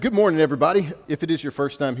Good morning, everybody. If it is your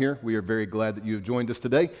first time here, we are very glad that you have joined us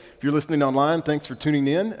today. If you're listening online, thanks for tuning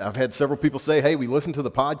in. I've had several people say, hey, we listened to the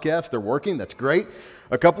podcast. They're working. That's great.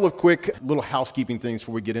 A couple of quick little housekeeping things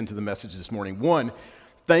before we get into the message this morning. One,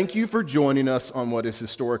 thank you for joining us on what is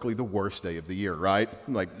historically the worst day of the year, right?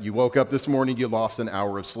 Like you woke up this morning, you lost an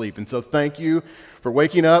hour of sleep. And so thank you for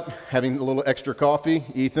waking up, having a little extra coffee.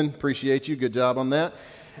 Ethan, appreciate you. Good job on that.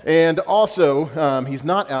 And also, he's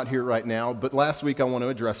not out here right now, but last week I want to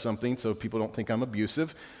address something so people don't think I'm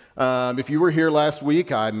abusive. If you were here last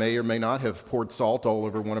week, I may or may not have poured salt all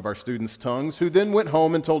over one of our students' tongues, who then went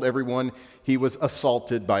home and told everyone he was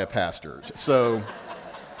assaulted by a pastor. So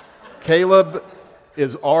Caleb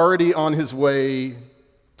is already on his way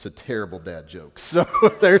to terrible dad jokes. So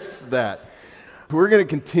there's that. We're going to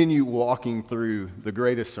continue walking through the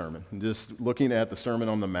greatest sermon, just looking at the Sermon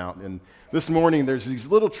on the Mount. And this morning, there's these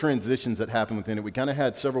little transitions that happen within it. We kind of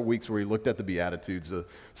had several weeks where we looked at the Beatitudes, the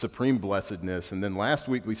supreme blessedness. And then last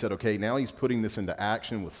week we said, okay, now he's putting this into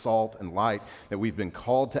action with salt and light, that we've been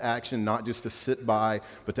called to action, not just to sit by,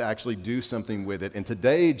 but to actually do something with it. And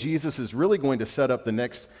today, Jesus is really going to set up the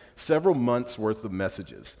next several months' worth of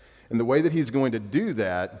messages. And the way that he's going to do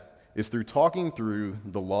that is through talking through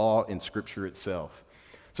the law in Scripture itself.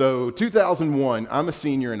 So 2001, I'm a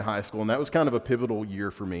senior in high school, and that was kind of a pivotal year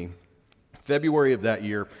for me. February of that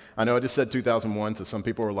year, I know I just said 2001, so some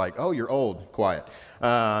people were like, oh, you're old, quiet.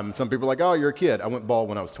 Some people are like, oh, you're a kid. I went bald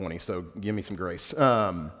when I was 20, so give me some grace.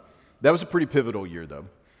 That was a pretty pivotal year, though.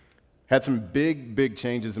 Had some big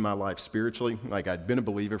changes in my life spiritually. Like I'd been a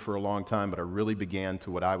believer for a long time, but I really began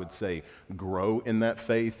to, what I would say, grow in that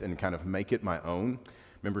faith and kind of make it my own.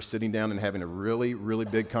 Remember sitting down and having a really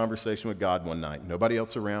big conversation with God one night. Nobody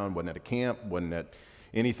else around, wasn't at a camp, wasn't at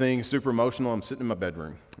anything super emotional. I'm sitting in my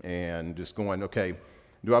bedroom and just going, okay,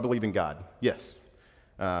 do I believe in God? Yes.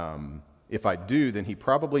 If I do, then he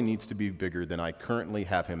probably needs to be bigger than I currently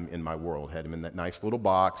have him in my world. Had him in that nice little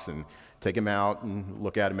box and take him out and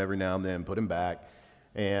look at him every now and then, put him back.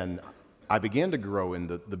 And I began to grow, and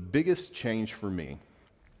the biggest change for me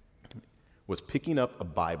was picking up a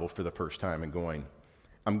Bible for the first time and going,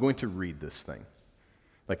 I'm going to read this thing.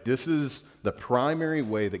 Like this is the primary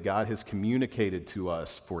way that God has communicated to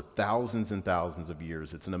us for thousands and thousands of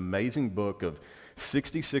years. It's an amazing book of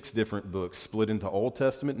 66 different books split into Old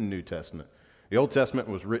Testament and New Testament. The Old Testament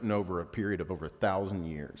was written over a period of over 1,000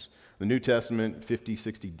 years. The New Testament, 50,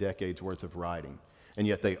 60 decades worth of writing. And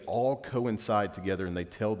yet they all coincide together and they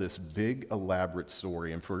tell this big, elaborate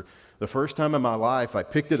story. And for the first time in my life, I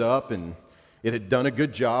picked it up and it had done a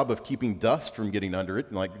good job of keeping dust from getting under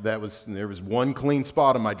it. Like there was one clean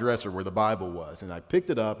spot on my dresser where the Bible was. And I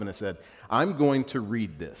picked it up and I said, I'm going to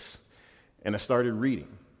read this. And I started reading.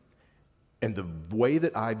 And the way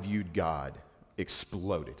that I viewed God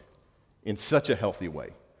exploded in such a healthy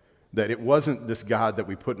way that it wasn't this God that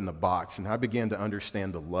we put in a box. And I began to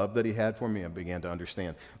understand the love that he had for me. I began to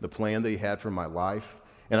understand the plan that he had for my life.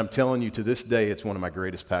 And I'm telling you, to this day, it's one of my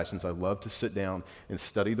greatest passions. I love to sit down and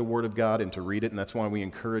study the Word of God and to read it, and that's why we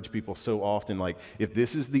encourage people so often, like, if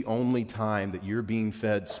this is the only time that you're being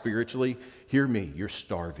fed spiritually, hear me, you're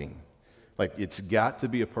starving. Like, it's got to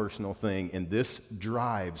be a personal thing, and this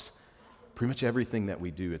drives pretty much everything that we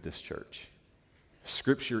do at this church.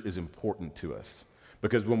 Scripture is important to us,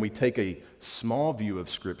 because when we take a small view of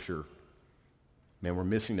Scripture, man, we're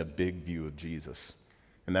missing a big view of Jesus.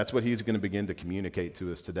 And that's what he's going to begin to communicate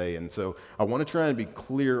to us today. And so I want to try and be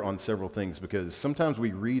clear on several things, because sometimes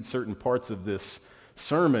we read certain parts of this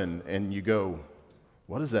sermon and you go,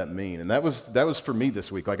 what does that mean? And that was for me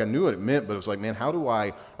this week. Like I knew what it meant, but it was like, man, how do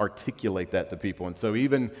I articulate that to people? And so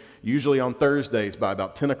even usually on Thursdays by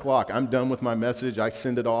about 10 o'clock, I'm done with my message. I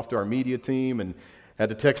send it off to our media team and had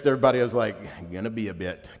to text everybody. I was like, going to be a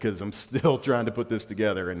bit, because I'm still trying to put this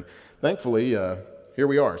together. And thankfully, here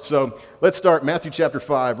we are. So let's start Matthew chapter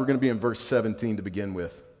 5. We're going to be in verse 17 to begin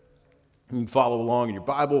with. You can follow along in your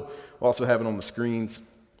Bible. We'll also have it on the screens.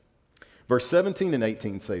 Verse 17 and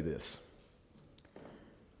 18 say this: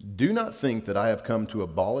 Do not think that I have come to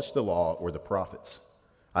abolish the law or the prophets.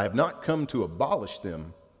 I have not come to abolish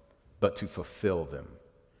them, but to fulfill them.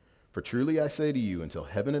 For truly I say to you, until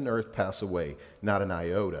heaven and earth pass away, not an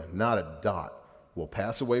iota, not a dot will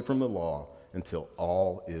pass away from the law until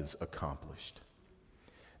all is accomplished.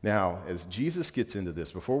 Now, as Jesus gets into this,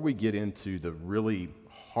 before we get into the really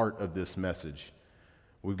heart of this message,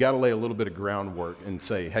 we've got to lay a little bit of groundwork and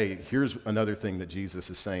say, hey, here's another thing that Jesus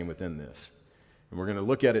is saying within this. And we're going to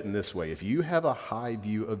look at it in this way. If you have a high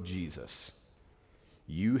view of Jesus,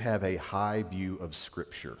 you have a high view of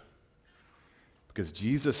Scripture. Because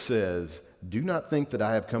Jesus says, do not think that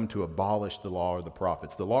I have come to abolish the law or the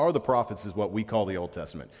prophets. The law or the prophets is what we call the Old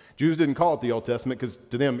Testament. Jews didn't call it the Old Testament because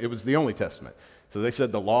to them it was the only testament. So they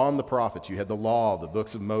said the law and the prophets. You had the law, the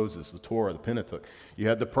books of Moses, the Torah, the Pentateuch. You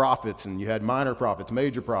had the prophets, and you had minor prophets,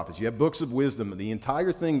 major prophets. You had books of wisdom. The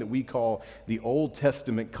entire thing that we call the Old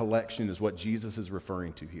Testament collection is what Jesus is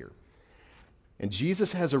referring to here. And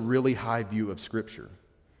Jesus has a really high view of Scripture.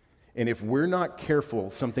 And if we're not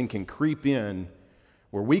careful, something can creep in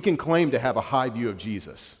where we can claim to have a high view of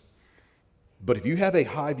Jesus. But if you have a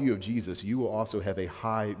high view of Jesus, you will also have a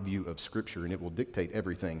high view of Scripture, and it will dictate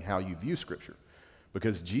everything, how you view Scripture,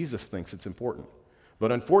 because Jesus thinks it's important.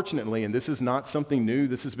 But unfortunately, and this is not something new,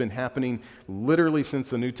 this has been happening literally since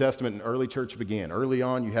the New Testament and early church began. Early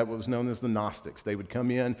on, you have what was known as the Gnostics. They would come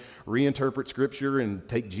in, reinterpret Scripture, and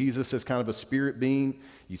take Jesus as kind of a spirit being.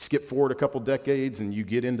 You skip forward a couple decades, and you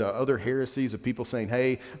get into other heresies of people saying,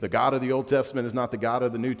 hey, the God of the Old Testament is not the God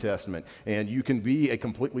of the New Testament, and you can be a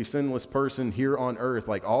completely sinless person here on earth.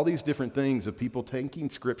 Like all these different things of people taking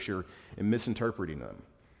Scripture and misinterpreting them.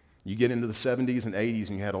 You get into the 70s and 80s,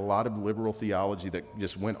 and you had a lot of liberal theology that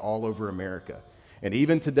just went all over America. And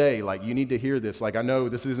even today, like, you need to hear this. Like, I know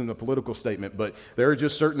this isn't a political statement, but there are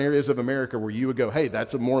just certain areas of America where you would go, hey,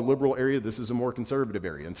 that's a more liberal area, this is a more conservative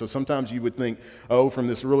area. And so sometimes you would think, oh, from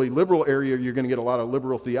this really liberal area, you're going to get a lot of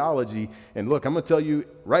liberal theology. And look, I'm going to tell you,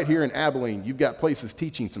 right here in Abilene, you've got places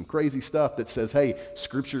teaching some crazy stuff that says, hey,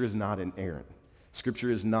 Scripture is not inerrant.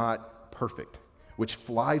 Scripture is not perfect, which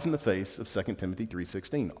flies in the face of 2 Timothy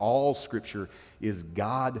 3:16. All Scripture is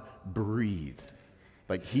God-breathed.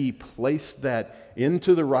 Like he placed that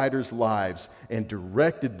into the writers' lives and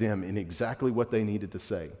directed them in exactly what they needed to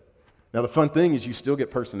say. Now the fun thing is you still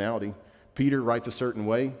get personality. Peter writes a certain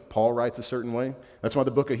way. Paul writes a certain way. That's why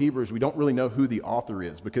the book of Hebrews, we don't really know who the author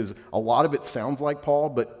is because a lot of it sounds like Paul,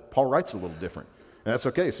 but Paul writes a little different. And that's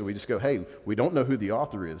okay. So we just go, hey, we don't know who the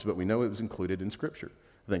author is, but we know it was included in Scripture.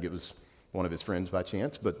 I think it was one of his friends by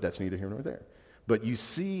chance, but that's neither here nor there. But you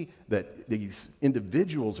see that these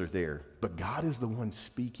individuals are there, but God is the one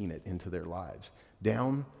speaking it into their lives,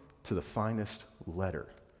 down to the finest letter.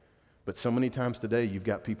 But so many times today, you've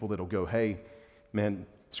got people that'll go, hey, man,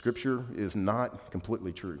 Scripture is not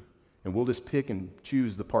completely true. And we'll just pick and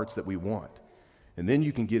choose the parts that we want. And then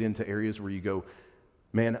you can get into areas where you go,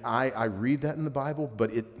 man, I read that in the Bible,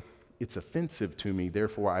 but it's offensive to me,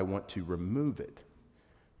 therefore I want to remove it.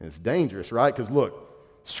 And it's dangerous, right? Because look,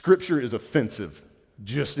 Scripture is offensive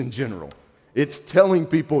just in general. It's telling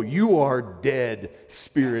people you are dead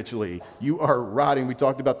spiritually. You are rotting. We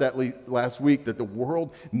talked about that last week, that the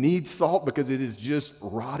world needs salt because it is just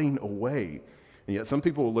rotting away. And yet some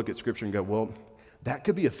people will look at Scripture and go, well, that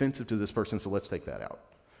could be offensive to this person, so let's take that out.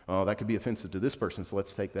 Oh, that could be offensive to this person, so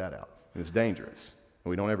let's take that out. And it's dangerous, and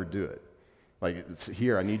we don't ever do it. Like, it's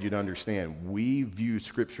here, I need you to understand, we view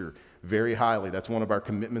Scripture very highly. That's one of our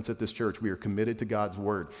commitments at this church. We are committed to God's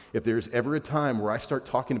Word. If there's ever a time where I start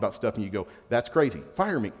talking about stuff and you go, that's crazy,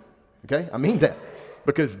 fire me, okay? I mean that,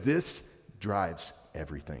 because this drives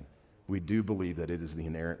everything. We do believe that it is the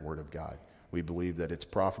inerrant Word of God. We believe that it's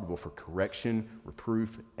profitable for correction,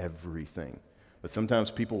 reproof, everything. But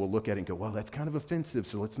sometimes people will look at it and go, well, that's kind of offensive,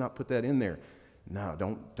 so let's not put that in there. No,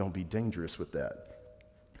 don't be dangerous with that.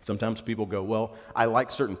 Sometimes people go, well, I like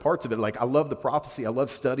certain parts of it. Like, I love the prophecy. I love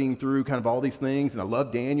studying through kind of all these things, and I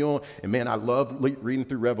love Daniel, and man, I love reading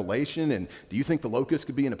through Revelation, and do you think the locust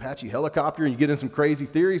could be an Apache helicopter? And you get in some crazy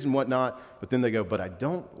theories and whatnot, but then they go, but I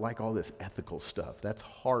don't like all this ethical stuff. That's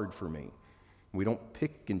hard for me. We don't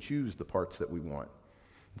pick and choose the parts that we want.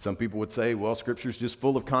 And some people would say, well, Scripture's just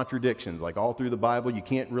full of contradictions. Like all through the Bible, you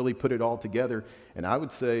can't really put it all together. And I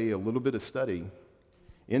would say a little bit of study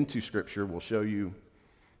into Scripture will show you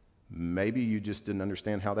maybe you just didn't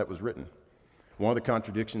understand how that was written. One of the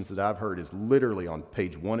contradictions that I've heard is literally on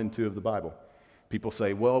page 1 and 2 of the Bible. People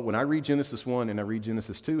say, well, when I read Genesis 1 and I read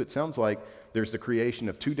Genesis 2, it sounds like there's the creation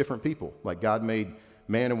of two different people. Like God made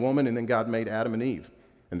man and woman, and then God made Adam and Eve.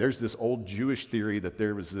 And there's this old Jewish theory that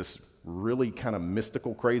there was this really kind of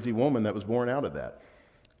mystical, crazy woman that was born out of that.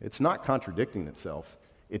 It's not contradicting itself.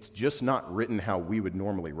 It's just not written how we would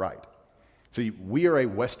normally write. See, we are a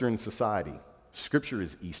Western society. Scripture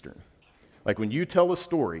is Eastern. Like when you tell a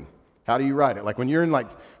story, how do you write it? Like when you're in like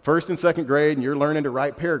first and second grade and you're learning to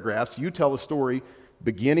write paragraphs, you tell a story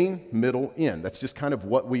beginning, middle, end. That's just kind of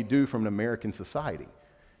what we do from an American society.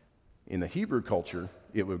 In the Hebrew culture,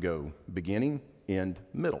 it would go beginning, end,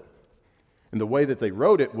 middle. And the way that they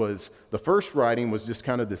wrote it was the first writing was just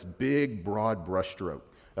kind of this big, broad brushstroke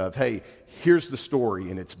of, hey, here's the story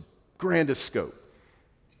in its grandest scope.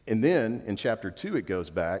 And then in chapter 2, it goes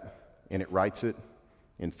back and it writes it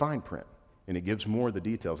in fine print. And it gives more of the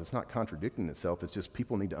details. It's not contradicting itself. It's just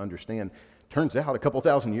people need to understand. Turns out a couple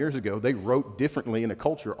thousand years ago, they wrote differently in a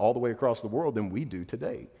culture all the way across the world than we do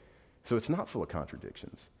today. So it's not full of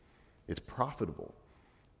contradictions. It's profitable.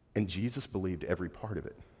 And Jesus believed every part of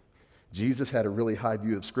it. Jesus had a really high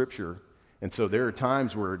view of Scripture. And so there are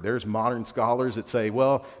times where there's modern scholars that say,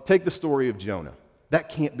 well, take the story of Jonah. That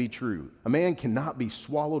can't be true. A man cannot be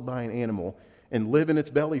swallowed by an animal and live in its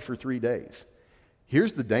belly for 3 days.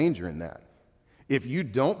 Here's the danger in that. If you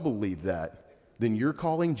don't believe that, then you're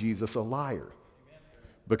calling Jesus a liar.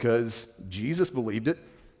 Because Jesus believed it.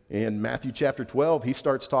 In Matthew chapter 12, he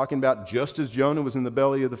starts talking about just as Jonah was in the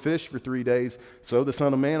belly of the fish for 3 days, so the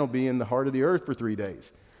Son of Man will be in the heart of the earth for 3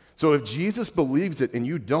 days. So if Jesus believes it and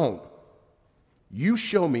you don't, you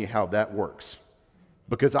show me how that works.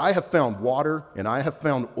 Because I have found water and I have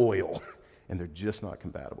found oil, and they're just not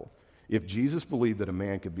compatible. If Jesus believed that a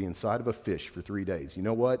man could be inside of a fish for 3 days, you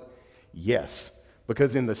know what? Yes.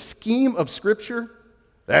 Because in the scheme of Scripture,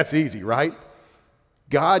 that's easy, right?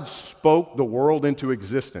 God spoke the world into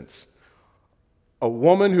existence. A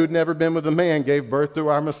woman who'd never been with a man gave birth to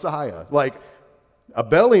our Messiah. Like, a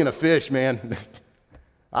belly and a fish, man.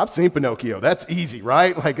 I've seen Pinocchio. That's easy,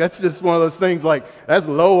 right? Like, that's just one of those things, like, that's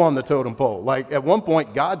low on the totem pole. Like, at one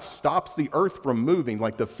point, God stops the earth from moving.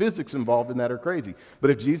 Like, the physics involved in that are crazy. But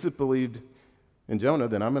if Jesus believed in Jonah,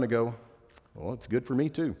 then I'm going to go, well, it's good for me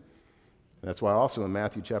too. And that's why also in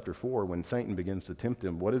Matthew chapter 4, when Satan begins to tempt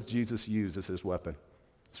him, what does Jesus use as his weapon?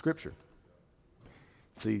 Scripture.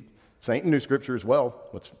 See, Satan knew Scripture as well.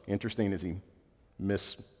 What's interesting is he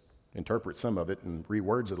misinterprets some of it and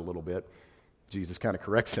rewords it a little bit. Jesus kind of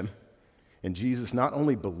corrects him. And Jesus not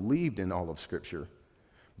only believed in all of Scripture,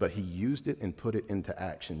 but he used it and put it into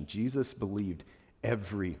action. Jesus believed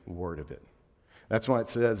every word of it. That's why it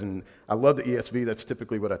says, and I love the ESV, that's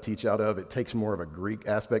typically what I teach out of. It takes more of a Greek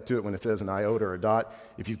aspect to it when it says an iota or a dot.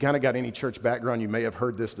 If you've kind of got any church background, you may have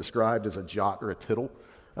heard this described as a jot or a tittle.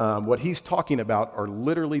 What he's talking about are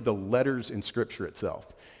literally the letters in Scripture itself.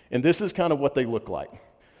 And this is kind of what they look like.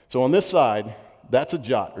 So on this side, that's a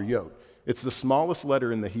jot or yod. It's the smallest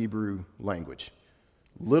letter in the Hebrew language.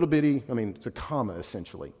 Little bitty, it's a comma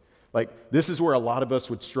essentially. Like, this is where a lot of us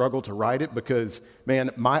would struggle to write it because,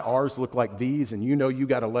 man, my R's look like V's, and you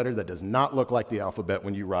got a letter that does not look like the alphabet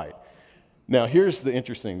when you write. Now, here's the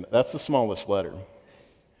interesting, that's the smallest letter.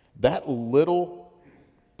 That little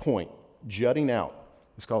point jutting out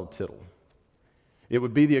is called a tittle. It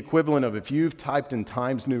would be the equivalent of if you've typed in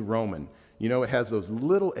Times New Roman, it has those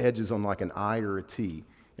little edges on like an I or a T.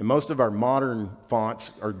 And most of our modern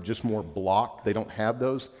fonts are just more block. They don't have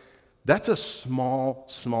those. That's a small,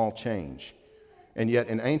 small change. And yet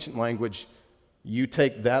in ancient language, you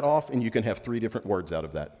take that off and you can have 3 different words out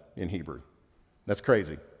of that in Hebrew. That's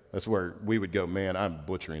crazy. That's where we would go, man, I'm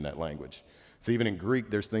butchering that language. So even in Greek,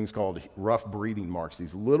 there's things called rough breathing marks,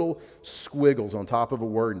 these little squiggles on top of a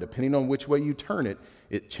word, and depending on which way you turn it,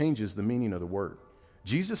 it changes the meaning of the word.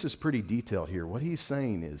 Jesus is pretty detailed here. What he's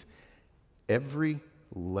saying is every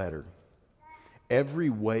letter, every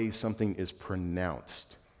way something is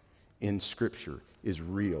pronounced in Scripture is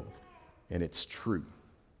real, and it's true.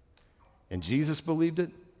 And Jesus believed it,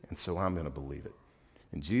 and so I'm going to believe it.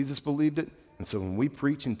 And Jesus believed it, and so when we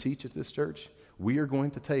preach and teach at this church, we are going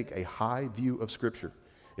to take a high view of Scripture.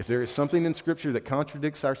 If there is something in Scripture that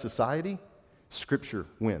contradicts our society, Scripture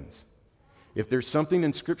wins. If there's something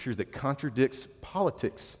in Scripture that contradicts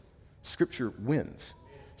politics, Scripture wins.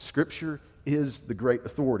 Scripture is the great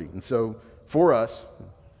authority. And so for us,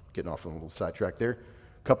 getting off on a little sidetrack there,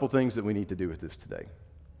 a couple things that we need to do with this today.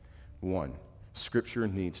 1, Scripture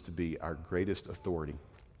needs to be our greatest authority.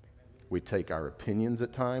 We take our opinions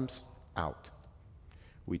at times out.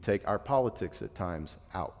 We take our politics at times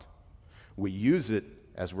out. We use it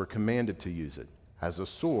as we're commanded to use it, as a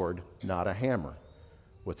sword, not a hammer.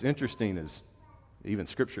 What's interesting is even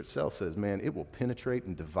Scripture itself says, man, it will penetrate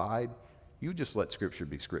and divide. You just let Scripture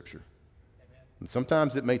be Scripture. And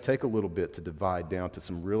sometimes it may take a little bit to divide down to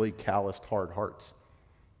some really calloused, hard hearts.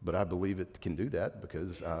 But I believe it can do that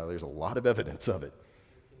because there's a lot of evidence of it.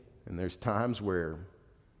 And there's times where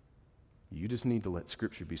you just need to let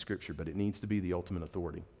Scripture be Scripture, but it needs to be the ultimate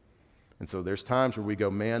authority. And so there's times where we go,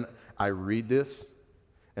 man, I read this,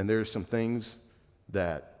 and there's some things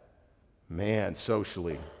that, man,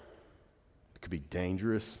 socially, it could be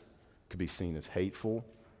dangerous, could be seen as hateful.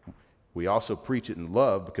 We also preach it in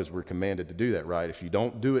love because we're commanded to do that, right? If you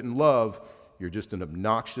don't do it in love, you're just an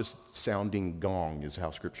obnoxious sounding gong is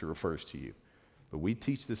how Scripture refers to you. But we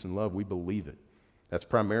teach this in love. We believe it. That's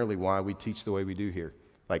primarily why we teach the way we do here.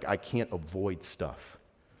 Like, I can't avoid stuff.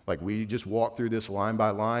 Like, we just walk through this line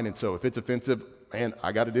by line, and so if it's offensive, man,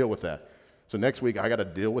 I got to deal with that. So next week, I got to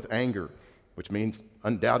deal with anger, which means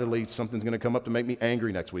undoubtedly something's going to come up to make me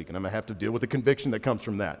angry next week, and I'm going to have to deal with the conviction that comes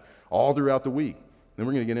from that all throughout the week. Then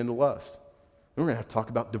we're going to get into lust. Then we're going to have to talk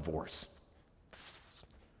about divorce.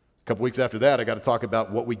 A couple weeks after that, I got to talk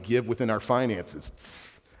about what we give within our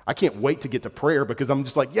finances. I can't wait to get to prayer because I'm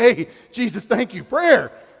just like, yay, Jesus, thank you.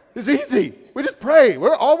 Prayer is easy. We just pray.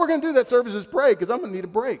 All we're going to do that service is pray because I'm going to need a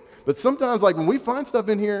break. But sometimes, like when we find stuff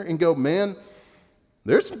in here and go, man,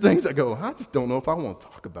 there's some things I go, I just don't know if I want to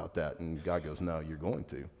talk about that. And God goes, no, you're going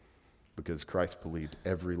to, because Christ believed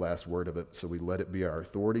every last word of it. So we let it be our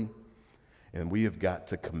authority. And we have got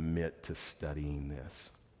to commit to studying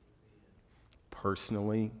this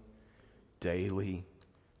personally, daily,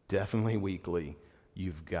 definitely weekly.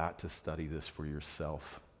 You've got to study this for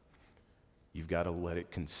yourself. You've got to let it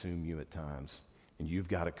consume you at times, and you've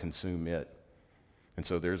got to consume it. And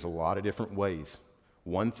so there's a lot of different ways.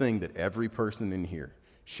 One thing that every person in here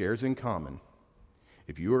shares in common,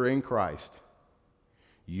 if you are in Christ,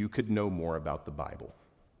 you could know more about the Bible.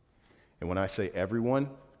 And when I say everyone,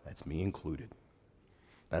 that's me included.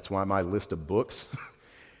 That's why my list of books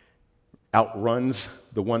outruns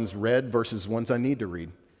the ones read versus ones I need to read.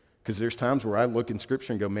 Because there's times where I look in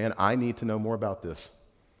Scripture and go, man, I need to know more about this.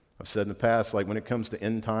 I've said in the past, like when it comes to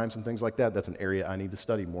end times and things like that, that's an area I need to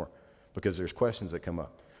study more because there's questions that come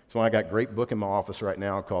up. So I got a great book in my office right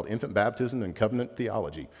now called Infant Baptism and Covenant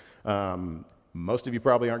Theology. Most of you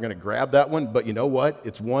probably aren't going to grab that one, but you know what?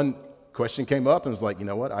 It's one question came up and was like, you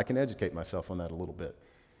know what? I can educate myself on that a little bit.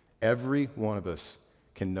 Every one of us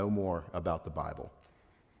can know more about the Bible.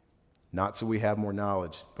 Not so we have more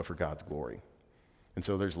knowledge, but for God's glory. And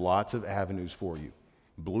so there's lots of avenues for you.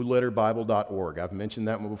 BlueLetterBible.org. I've mentioned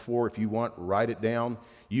that one before. If you want, write it down.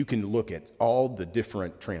 You can look at all the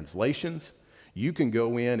different translations. You can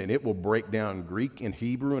go in and it will break down Greek and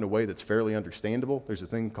Hebrew in a way that's fairly understandable. There's a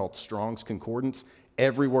thing called Strong's Concordance.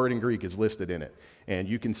 Every word in Greek is listed in it. And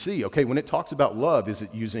you can see, okay, when it talks about love, is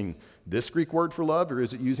it using this Greek word for love or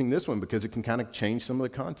is it using this one? Because it can kind of change some of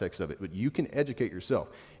the context of it. But you can educate yourself.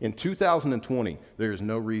 In 2020, there is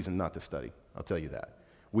no reason not to study. I'll tell you that.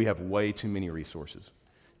 We have way too many resources.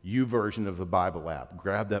 YouVersion of the Bible app.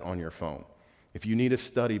 Grab that on your phone. If you need a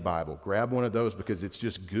study Bible, grab one of those because it's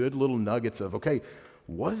just good little nuggets of, okay,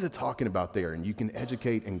 what is it talking about there? And you can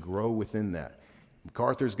educate and grow within that.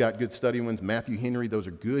 MacArthur's got good study ones. Matthew Henry, those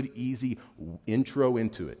are good, easy intro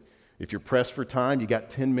into it. If you're pressed for time, you got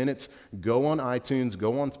 10 minutes, go on iTunes,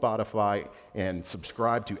 go on Spotify, and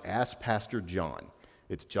subscribe to Ask Pastor John.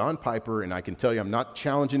 It's John Piper, and I can tell you I'm not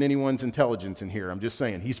challenging anyone's intelligence in here. I'm just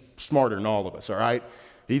saying he's smarter than all of us, all right?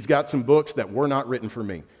 He's got some books that were not written for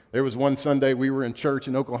me. There was one Sunday we were in church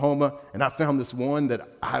in Oklahoma, and I found this one that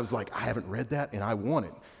I was like, I haven't read that, and I want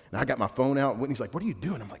it. And I got my phone out, and Whitney's like, what are you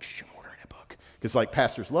doing? I'm like, shh, I'm ordering a book. Because, like,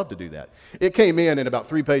 pastors love to do that. It came in, and about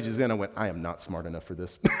 3 pages in, I went, I am not smart enough for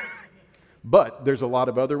this. But there's a lot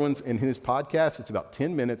of other ones in his podcast. It's about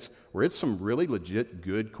 10 minutes where it's some really legit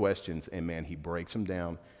good questions, and, man, he breaks them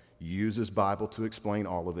down, uses Bible to explain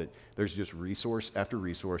all of it. There's just resource after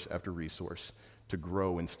resource after resource to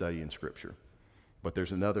grow and study in Scripture. But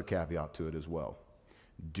there's another caveat to it as well.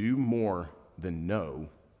 Do more than know,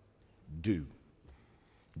 do.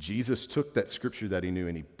 Jesus took that Scripture that he knew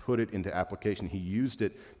and he put it into application. He used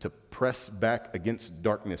it to press back against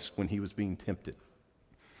darkness when he was being tempted.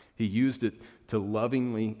 He used it to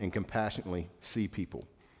lovingly and compassionately see people.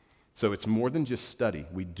 So it's more than just study.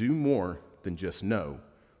 We do more than just know.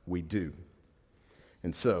 We do.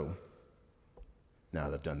 And so, now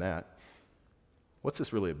that I've done that, what's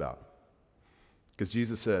this really about? Because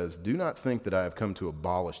Jesus says, do not think that I have come to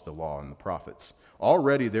abolish the law and the prophets.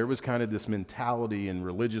 Already there was kind of this mentality in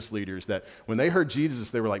religious leaders that when they heard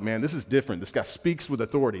Jesus, they were like, man, this is different. This guy speaks with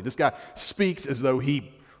authority. This guy speaks as though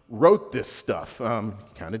he wrote this stuff. He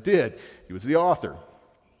kind of did. He was the author.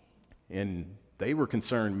 And they were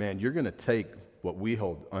concerned, man, you're going to take what we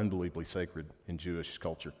hold unbelievably sacred in Jewish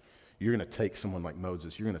culture. You're going to take someone like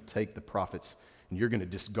Moses. You're going to take the prophets and you're going to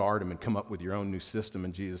discard them and come up with your own new system.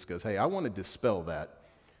 And Jesus goes, hey, I want to dispel that.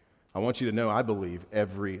 I want you to know I believe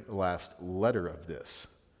every last letter of this.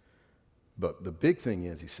 But the big thing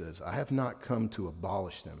is, he says, I have not come to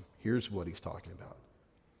abolish them. Here's what he's talking about.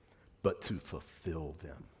 But to fulfill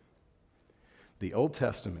them. The Old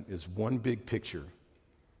Testament is one big picture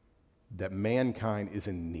that mankind is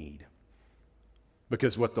in need.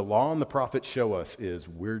 Because what the law and the prophets show us is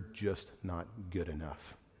we're just not good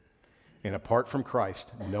enough. And apart from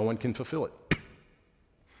Christ, no one can fulfill it.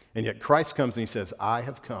 And yet Christ comes and he says, I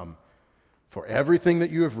have come for everything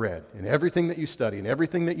that you have read and everything that you study and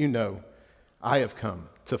everything that you know, I have come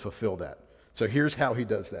to fulfill that. So here's how he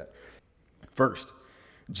does that. First,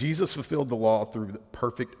 Jesus fulfilled the law through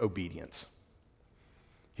perfect obedience.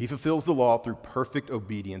 He fulfills the law through perfect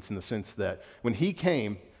obedience in the sense that when he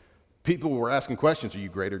came, people were asking questions, are you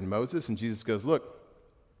greater than Moses? And Jesus goes, look,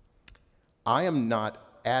 I am not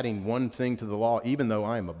adding one thing to the law, even though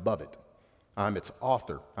I am above it. I'm its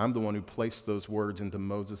author. I'm the one who placed those words into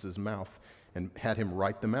Moses' mouth and had him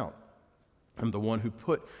write them out. I'm the one who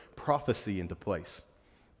put prophecy into place.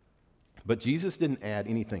 But Jesus didn't add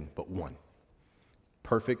anything but one: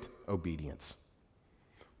 perfect obedience.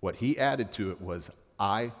 What he added to it was,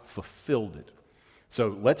 I fulfilled it.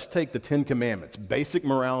 So let's take the Ten Commandments, basic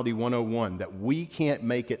morality 101, that we can't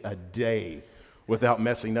make it a day without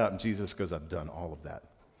messing up. And Jesus goes, I've done all of that.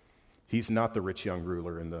 He's not the rich young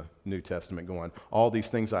ruler in the New Testament going, all these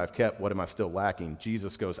things I've kept, what am I still lacking?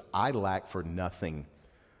 Jesus goes, I lack for nothing.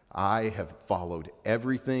 I have followed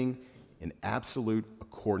everything in absolute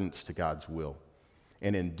accordance to God's will.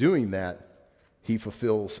 And in doing that, he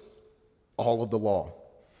fulfills all of the law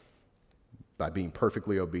by being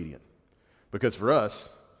perfectly obedient. Because for us,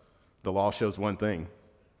 the law shows one thing.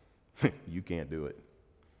 You can't do it.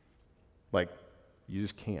 Like, you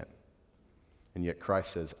just can't. And yet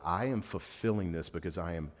Christ says, I am fulfilling this because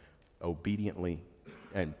I am obediently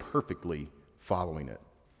and perfectly following it.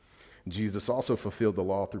 Jesus also fulfilled the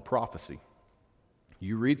law through prophecy.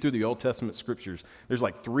 You read through the Old Testament scriptures, there's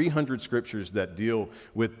like 300 scriptures that deal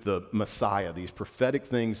with the Messiah, these prophetic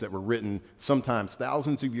things that were written sometimes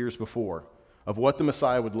thousands of years before of what the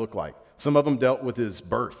Messiah would look like. Some of them dealt with his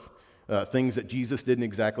birth, things that Jesus didn't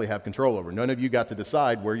exactly have control over. None of you got to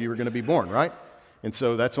decide where you were going to be born, right? And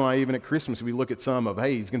so that's why even at Christmas we look at some of,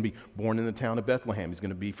 hey, he's going to be born in the town of Bethlehem. He's going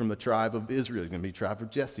to be from the tribe of Israel. He's going to be the tribe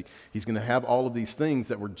of Jesse. He's going to have all of these things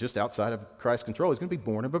that were just outside of Christ's control. He's going to be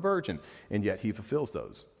born of a virgin, and yet he fulfills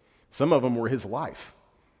those. Some of them were his life.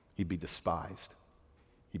 He'd be despised.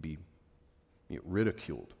 He'd be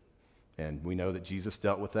ridiculed. And we know that Jesus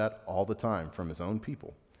dealt with that all the time from his own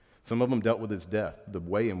people. Some of them dealt with his death, the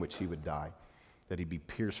way in which he would die, that he'd be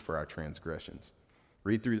pierced for our transgressions.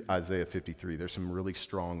 Read through Isaiah 53. There's some really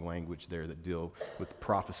strong language there that deal with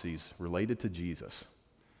prophecies related to Jesus.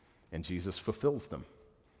 And Jesus fulfills them.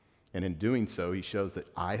 And in doing so, he shows that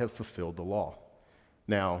I have fulfilled the law.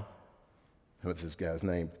 Now, what's this guy's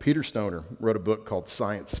name? Peter Stoner wrote a book called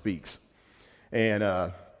Science Speaks.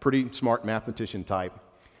 And pretty smart mathematician type.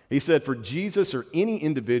 He said, for Jesus or any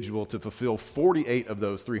individual to fulfill 48 of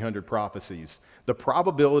those 300 prophecies, the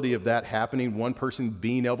probability of that happening, one person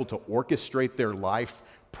being able to orchestrate their life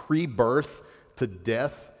pre-birth to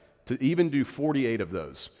death, to even do 48 of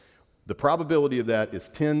those, the probability of that is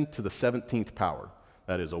 10 to the 17th power.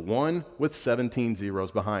 That is a 1 with 17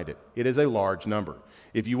 zeros behind it. It is a large number.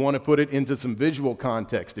 If you want to put it into some visual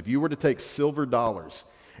context, if you were to take silver dollars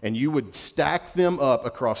and you would stack them up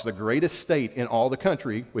across the greatest state in all the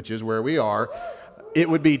country, which is where we are, it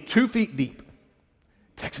would be 2 feet deep.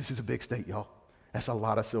 Texas is a big state, y'all. That's a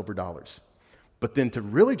lot of silver dollars. But then to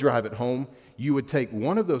really drive it home, you would take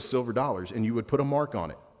one of those silver dollars and you would put a mark on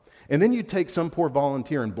it. And then you'd take some poor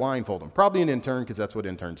volunteer and blindfold them, probably an intern, because that's what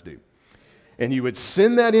interns do. And you would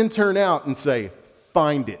send that intern out and say,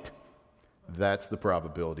 find it. That's the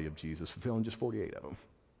probability of Jesus fulfilling just 48 of them.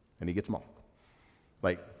 And he gets them all.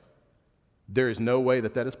 Like, there is no way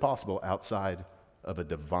that is possible outside of a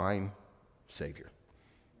divine Savior.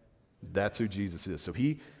 That's who Jesus is. So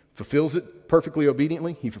he fulfills it perfectly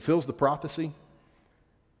obediently. He fulfills the prophecy.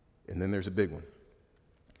 And then there's a big one.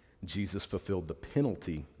 Jesus fulfilled the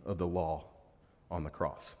penalty of the law on the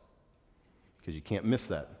cross. Because you can't miss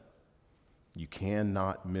that. You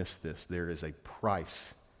cannot miss this. There is a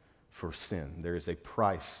price for sin. There is a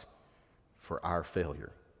price for our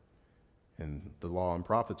failure. And the law and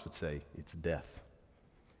prophets would say it's death.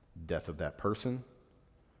 Death of that person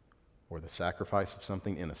or the sacrifice of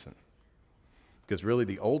something innocent. Because really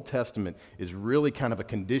the Old Testament is really kind of a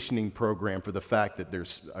conditioning program for the fact that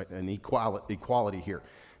there's an equality here.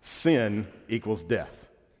 Sin equals death.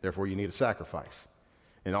 Therefore you need a sacrifice.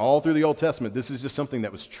 And all through the Old Testament, this is just something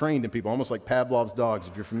that was trained in people, almost like Pavlov's dogs,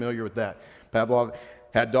 if you're familiar with that. Pavlov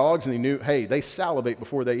had dogs and he knew, hey, they salivate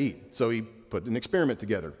before they eat. So he put an experiment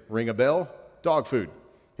together. Ring a bell, dog food.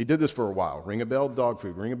 He did this for a while. Ring a bell, dog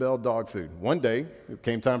food. Ring a bell, dog food. One day, it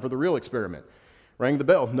came time for the real experiment. Rang the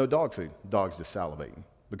bell, no dog food. Dogs just salivating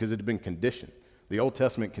because it had been conditioned. The Old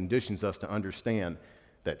Testament conditions us to understand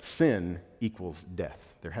that sin equals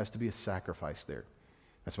death. There has to be a sacrifice there.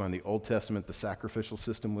 That's why in the Old Testament, the sacrificial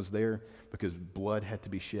system was there because blood had to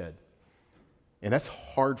be shed. And that's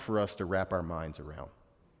hard for us to wrap our minds around,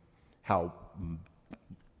 how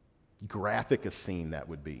graphic a scene that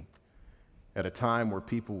would be at a time where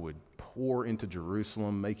people would pour into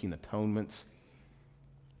Jerusalem making atonements.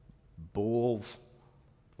 bulls,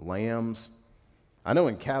 lambs. I know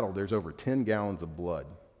in cattle there's over 10 gallons of blood.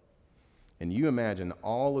 And you imagine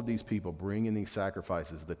all of these people bringing these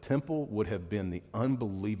sacrifices. The temple would have been the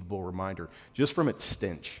unbelievable reminder, just from its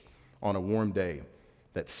stench on a warm day,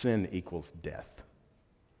 that sin equals death.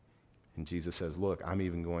 And Jesus says, look, I'm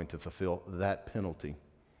even going to fulfill that penalty.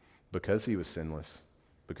 Because he was sinless,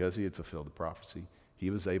 because he had fulfilled the prophecy, he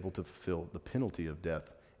was able to fulfill the penalty of death,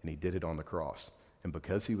 and he did it on the cross. And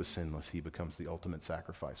because he was sinless, he becomes the ultimate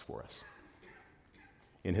sacrifice for us.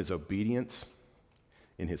 In his obedience,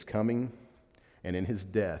 in his coming, and in his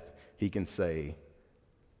death, he can say,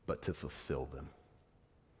 but to fulfill them.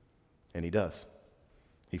 And he does.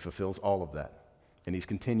 He fulfills all of that. And he's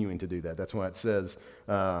continuing to do that. That's why it says,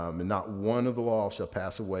 and not one of the law shall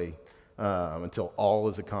pass away until all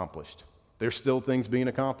is accomplished. There's still things being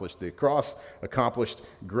accomplished. The cross accomplished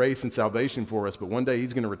grace and salvation for us, but one day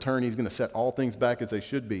he's going to return. He's going to set all things back as they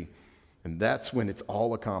should be. And that's when it's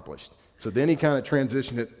all accomplished. So then he kind of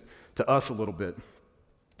transitioned it to us a little bit.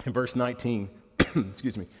 In verse 19,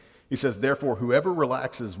 excuse me, he says, therefore, whoever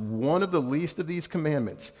relaxes one of the least of these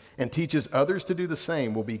commandments and teaches others to do the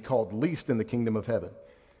same will be called least in the kingdom of heaven.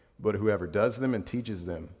 But whoever does them and teaches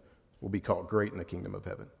them will be called great in the kingdom of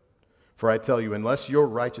heaven. For I tell you, unless your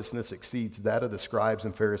righteousness exceeds that of the scribes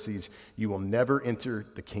and Pharisees, you will never enter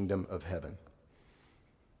the kingdom of heaven.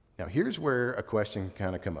 Now, here's where a question can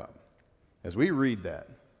kind of come up. As we read that,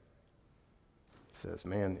 it says,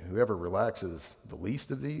 man, whoever relaxes the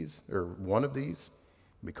least of these, or one of these,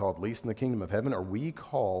 will be called least in the kingdom of heaven. Are we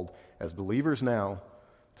called as believers now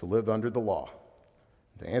to live under the law?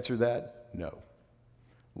 To answer that, no.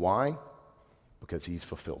 Why? Because he's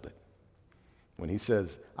fulfilled it. When he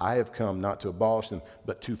says, I have come not to abolish them,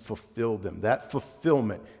 but to fulfill them. That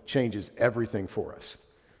fulfillment changes everything for us,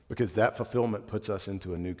 because that fulfillment puts us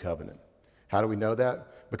into a new covenant. How do we know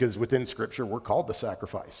that? Because within Scripture, we're called to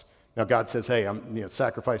sacrifice. Now, God says, hey,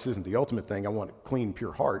 sacrifice isn't the ultimate thing. I want a clean,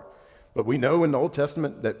 pure heart. But we know in the Old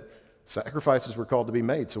Testament that sacrifices were called to be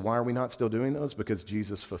made. So why are we not still doing those? Because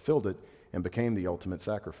Jesus fulfilled it and became the ultimate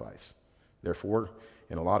sacrifice. Therefore,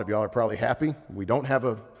 and a lot of y'all are probably happy, we don't have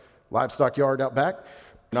a livestock yard out back.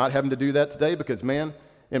 Not having to do that today because, man,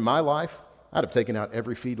 in my life, I'd have taken out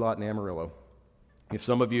every feedlot in Amarillo. If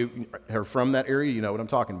some of you are from that area, you know what I'm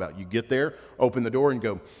talking about. You get there, open the door, and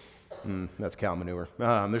go, that's cow manure.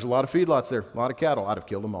 There's a lot of feedlots there, a lot of cattle. I'd have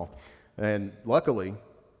killed them all. And luckily,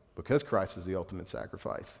 because Christ is the ultimate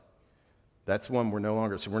sacrifice, that's one we're no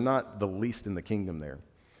longer. So we're not the least in the kingdom there.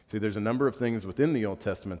 See, there's a number of things within the Old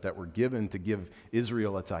Testament that were given to give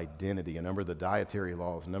Israel its identity, a number of the dietary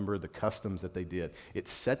laws, a number of the customs that they did. It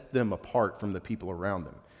set them apart from the people around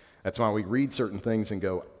them. That's why we read certain things and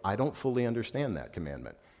go, I don't fully understand that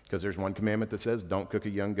commandment. Because there's one commandment that says, don't cook a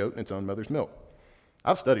young goat in its own mother's milk.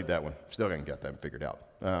 I've studied that one. Still haven't got that figured out.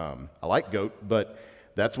 I like goat, but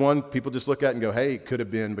that's one people just look at and go, hey, it could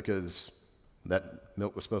have been because that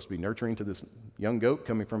milk was supposed to be nurturing to this young goat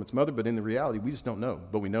coming from its mother, but in the reality, we just don't know.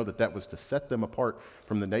 But we know that that was to set them apart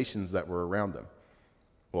from the nations that were around them.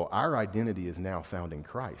 Well, our identity is now found in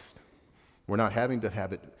Christ. We're not having to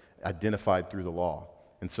have it identified through the law.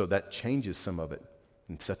 And so that changes some of it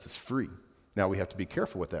and sets us free. Now, we have to be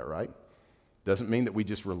careful with that, right? Doesn't mean that we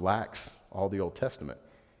just relax all the Old Testament.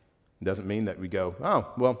 It doesn't mean that we go, oh,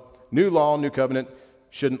 well, new law, new covenant,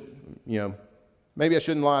 maybe I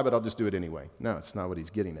shouldn't lie, but I'll just do it anyway. No, it's not what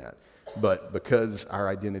he's getting at. But because our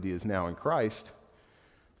identity is now in Christ,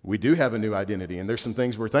 we do have a new identity, and there's some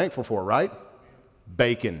things we're thankful for, right?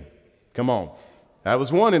 Bacon. Come on. That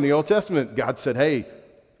was one in the Old Testament. God said, hey,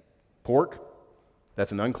 pork,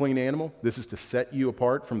 that's an unclean animal. This is to set you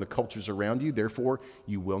apart from the cultures around you. Therefore,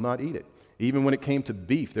 you will not eat it. Even when it came to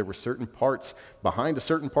beef, there were certain parts behind a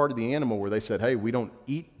certain part of the animal where they said, hey, we don't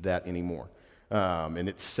eat that anymore. And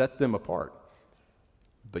it set them apart.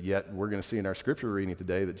 But yet, we're going to see in our scripture reading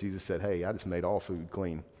today that Jesus said, hey, I just made all food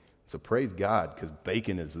clean. So praise God, because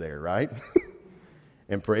bacon is there, right?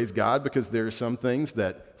 And praise God, because there are some things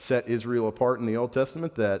that set Israel apart in the Old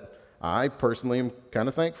Testament that I personally am kind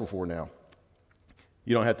of thankful for now.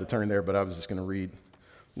 You don't have to turn there, but I was just going to read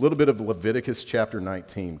a little bit of Leviticus chapter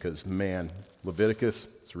 19, because, man, Leviticus,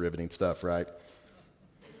 it's riveting stuff, right?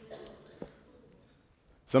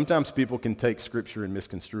 Sometimes people can take scripture and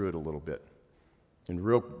misconstrue it a little bit. And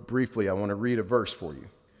real briefly, I want to read a verse for you.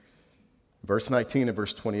 Verse 19 and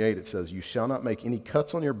verse 28, it says, you shall not make any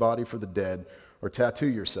cuts on your body for the dead or tattoo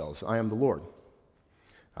yourselves. I am the Lord.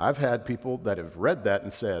 I've had people that have read that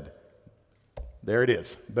and said, there it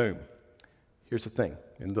is, boom. Here's the thing.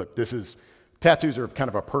 And look, tattoos are kind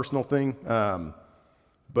of a personal thing,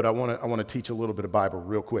 but I want to teach a little bit of Bible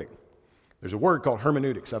real quick. There's a word called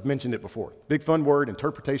hermeneutics. I've mentioned it before. Big fun word,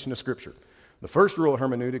 interpretation of Scripture. The first rule of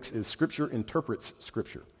hermeneutics is Scripture interprets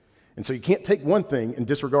Scripture. And so you can't take one thing and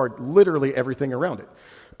disregard literally everything around it.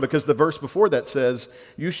 Because the verse before that says,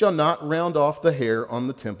 "You shall not round off the hair on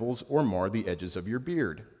the temples or mar the edges of your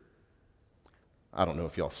beard." I don't know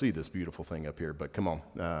if y'all see this beautiful thing up here, but come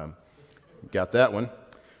on. Got that one.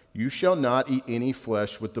 "You shall not eat any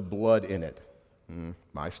flesh with the blood in it."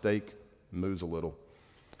 My steak moves a little.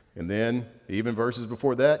 And then, even verses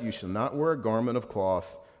before that, "You shall not wear a garment of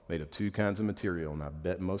cloth made of two kinds of material." And I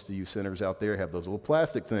bet most of you sinners out there have those little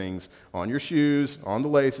plastic things on your shoes, on the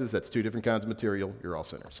laces. That's two different kinds of material. You're all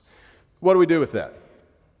sinners. What do we do with that?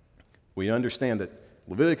 We understand that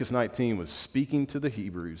Leviticus 19 was speaking to the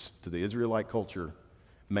Hebrews, to the Israelite culture,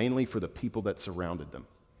 mainly for the people that surrounded them.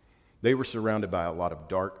 They were surrounded by a lot of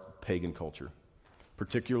dark pagan culture,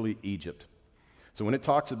 particularly Egypt. So when it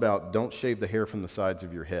talks about don't shave the hair from the sides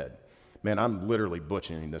of your head, man, I'm literally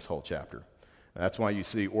butchering this whole chapter. That's why you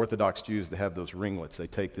see Orthodox Jews that have those ringlets. They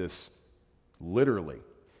take this literally.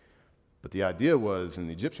 But the idea was, in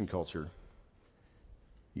the Egyptian culture,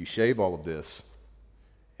 you shave all of this,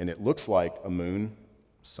 and it looks like a moon,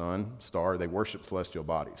 sun, star. They worship celestial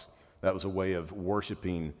bodies. That was a way of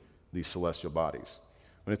worshiping these celestial bodies.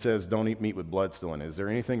 When it says don't eat meat with blood still in it, is there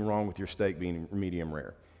anything wrong with your steak being medium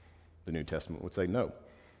rare? The New Testament would say no.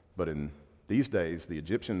 But in these days, the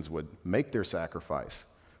Egyptians would make their sacrifice,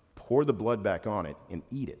 pour the blood back on it, and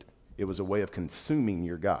eat it. It was a way of consuming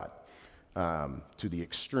your God to the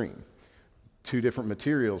extreme. Two different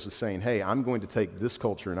materials is saying, hey, I'm going to take this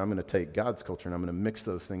culture and I'm going to take God's culture and I'm going to mix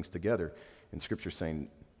those things together. And Scripture's saying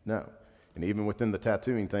no. And even within the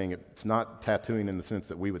tattooing thing, it's not tattooing in the sense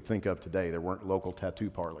that we would think of today. There weren't local tattoo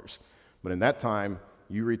parlors. But in that time,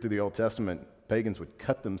 you read through the Old Testament, pagans would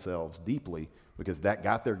cut themselves deeply because that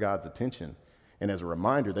got their God's attention. And as a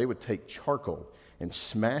reminder, they would take charcoal and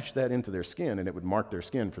smash that into their skin, and it would mark their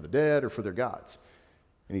skin for the dead or for their gods.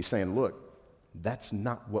 And he's saying, look, that's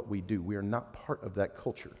not what we do. We are not part of that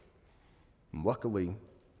culture. And luckily,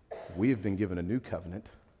 we have been given a new covenant,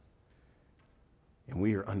 and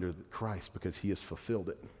we are under Christ because he has fulfilled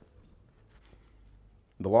it.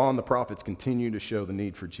 The law and the prophets continue to show the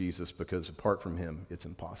need for Jesus because apart from him, it's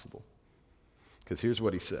impossible. Because here's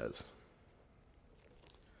what he says.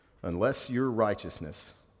 Unless your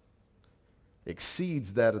righteousness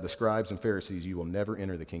exceeds that of the scribes and Pharisees, you will never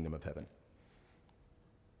enter the kingdom of heaven.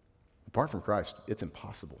 Apart from Christ, it's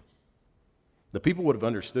impossible. The people would have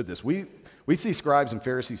understood this. We see scribes and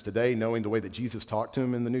Pharisees today knowing the way that Jesus talked to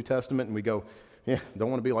them in the New Testament, and we go, yeah, don't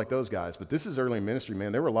want to be like those guys. But this is early in ministry,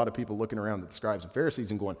 man. There were a lot of people looking around at the scribes and Pharisees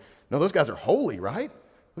and going, no, those guys are holy, right?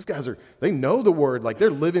 Those guys they know the word, like they're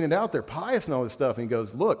living it out, they're pious and all this stuff. And he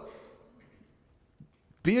goes, look,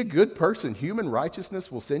 be a good person. Human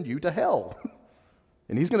righteousness will send you to hell.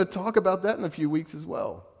 And he's going to talk about that in a few weeks as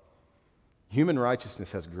well. Human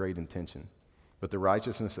righteousness has great intention, but the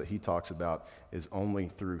righteousness that he talks about is only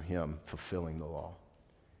through him fulfilling the law.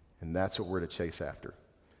 And that's what we're to chase after.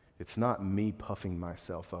 It's not me puffing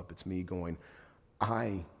myself up. It's me going,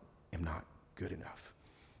 I am not good enough.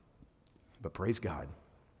 But praise God,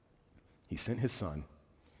 he sent his son.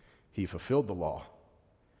 He fulfilled the law,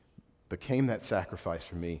 became that sacrifice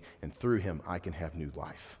for me, and through him I can have new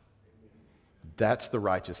life. That's the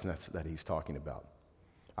righteousness that he's talking about.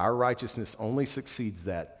 Our righteousness only succeeds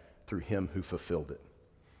that through him who fulfilled it.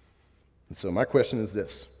 And so my question is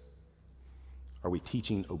this. Are we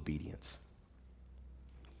teaching obedience?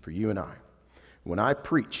 For you and I. When I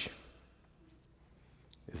preach,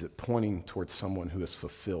 is it pointing towards someone who has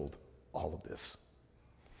fulfilled all of this?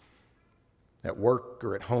 At work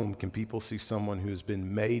or at home, can people see someone who has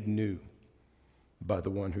been made new by the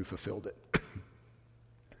one who fulfilled it?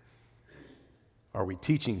 Are we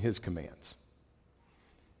teaching his commands?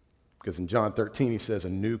 Because in John 13, he says, a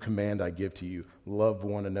new command I give to you, love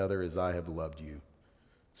one another as I have loved you.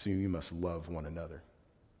 So you must love one another.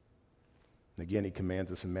 And again, he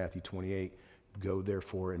commands us in Matthew 28, go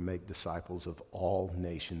therefore and make disciples of all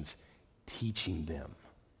nations, teaching them.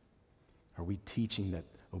 Are we teaching that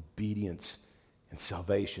obedience and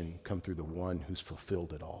salvation come through the one who's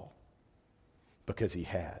fulfilled it all? Because he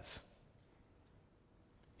has.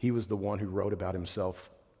 He was the one who wrote about himself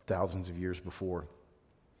thousands of years before.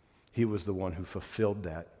 He was the one who fulfilled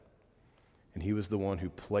that. And he was the one who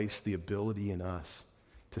placed the ability in us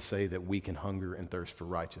to say that we can hunger and thirst for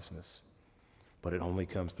righteousness. But it only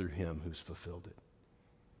comes through him who's fulfilled it.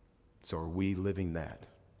 So are we living that?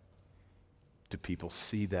 Do people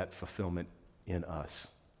see that fulfillment in us?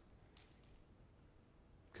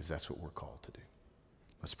 Because that's what we're called to do.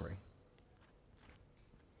 Let's pray.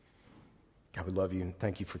 God, we love you and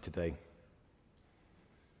thank you for today.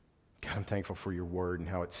 God, I'm thankful for your word and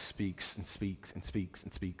how it speaks and speaks and speaks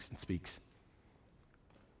and speaks and speaks.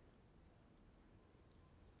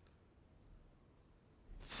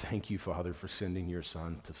 Thank you, Father, for sending your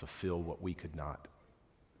Son to fulfill what we could not.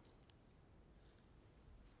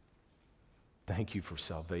 Thank you for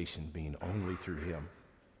salvation being only through him.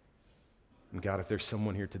 And God, if there's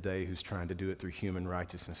someone here today who's trying to do it through human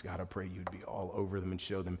righteousness, God, I pray you'd be all over them and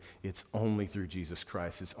show them it's only through Jesus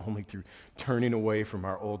Christ. It's only through turning away from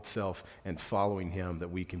our old self and following him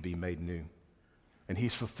that we can be made new. And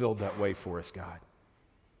he's fulfilled that way for us, God.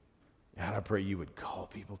 God, I pray you would call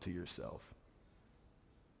people to yourself.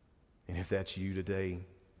 And if that's you today,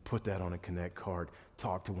 put that on a Connect card.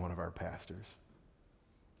 Talk to one of our pastors.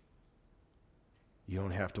 You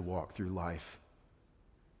don't have to walk through life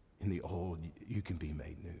in the old. You can be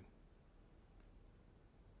made new.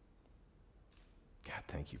 God,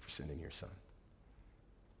 thank you for sending your Son.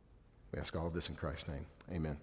 We ask all of this in Christ's name. Amen.